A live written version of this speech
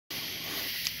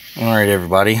All right,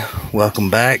 everybody,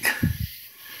 welcome back.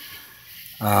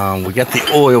 We got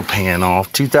the oil pan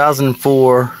off.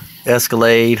 2004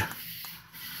 Escalade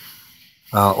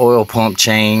oil pump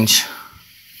change.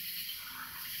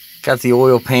 Got the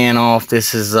oil pan off.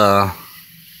 This is the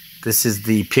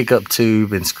pickup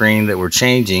tube and screen that we're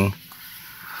changing.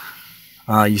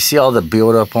 You see all the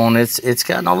buildup on it. It's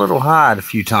gotten a little hot a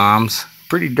few times.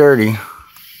 Pretty dirty,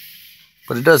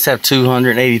 but it does have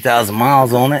 280,000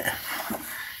 miles on it.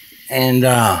 And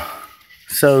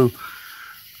so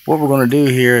what we're going to do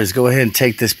here is go ahead and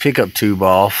take this pickup tube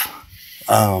off.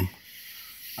 I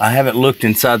haven't looked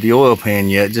inside the oil pan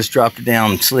yet. Just dropped it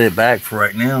down and slid it back for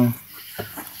right now.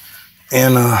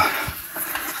 And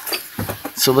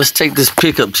so let's take this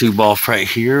pickup tube off right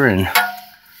here, and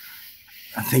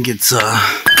I think it's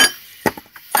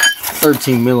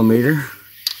 13 millimeter.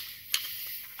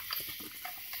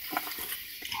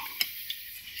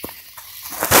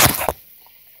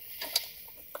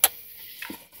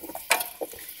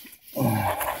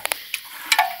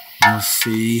 Let's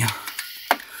see.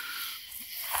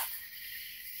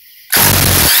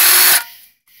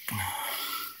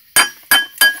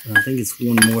 I think it's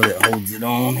one more that holds it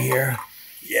on here.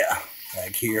 Yeah,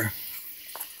 back here.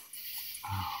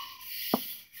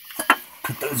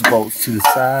 Put those bolts to the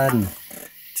side and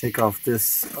take off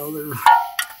this other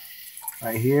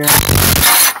right here.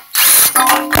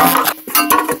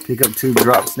 Pickup tube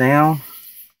drops down.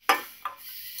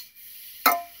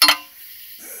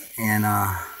 And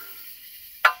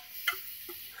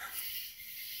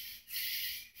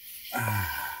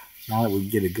now that we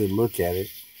get a good look at it,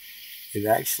 it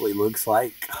actually looks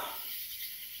like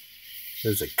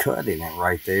there's a cut in it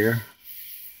right there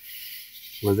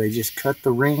where they just cut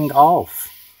the ring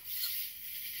off.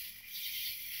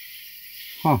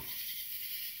 Huh.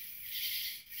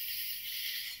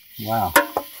 Wow.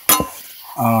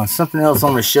 Something else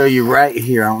I'm going to show you right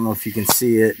here. I don't know if you can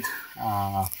see it.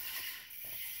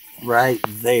 Right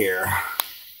there,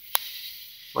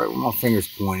 right where my finger's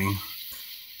pointing,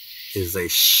 is a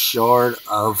shard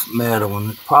of metal,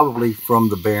 and probably from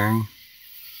the bearing,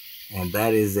 and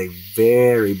that is a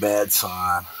very bad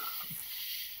sign.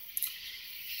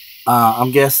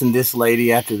 I'm guessing this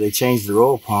lady, after they changed the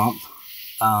oil pump,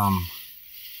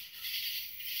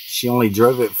 she only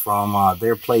drove it from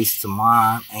their place to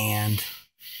mine, and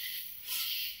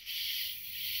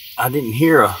I didn't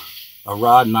hear a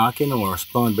rod knocking or a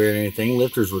spun bearing or anything.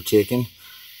 Lifters were ticking,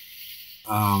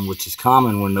 which is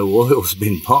common when no oil has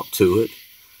been pumped to it.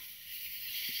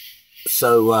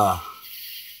 So I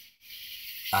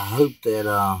hope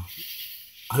that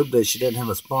she doesn't have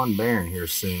a spun bearing here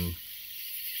soon,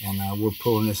 and we're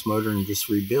pulling this motor and just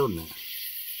rebuilding it,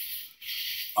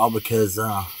 all because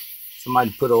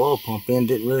somebody put an oil pump in,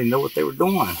 didn't really know what they were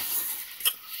doing.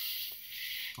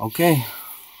 Okay,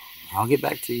 I'll get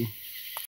back to you.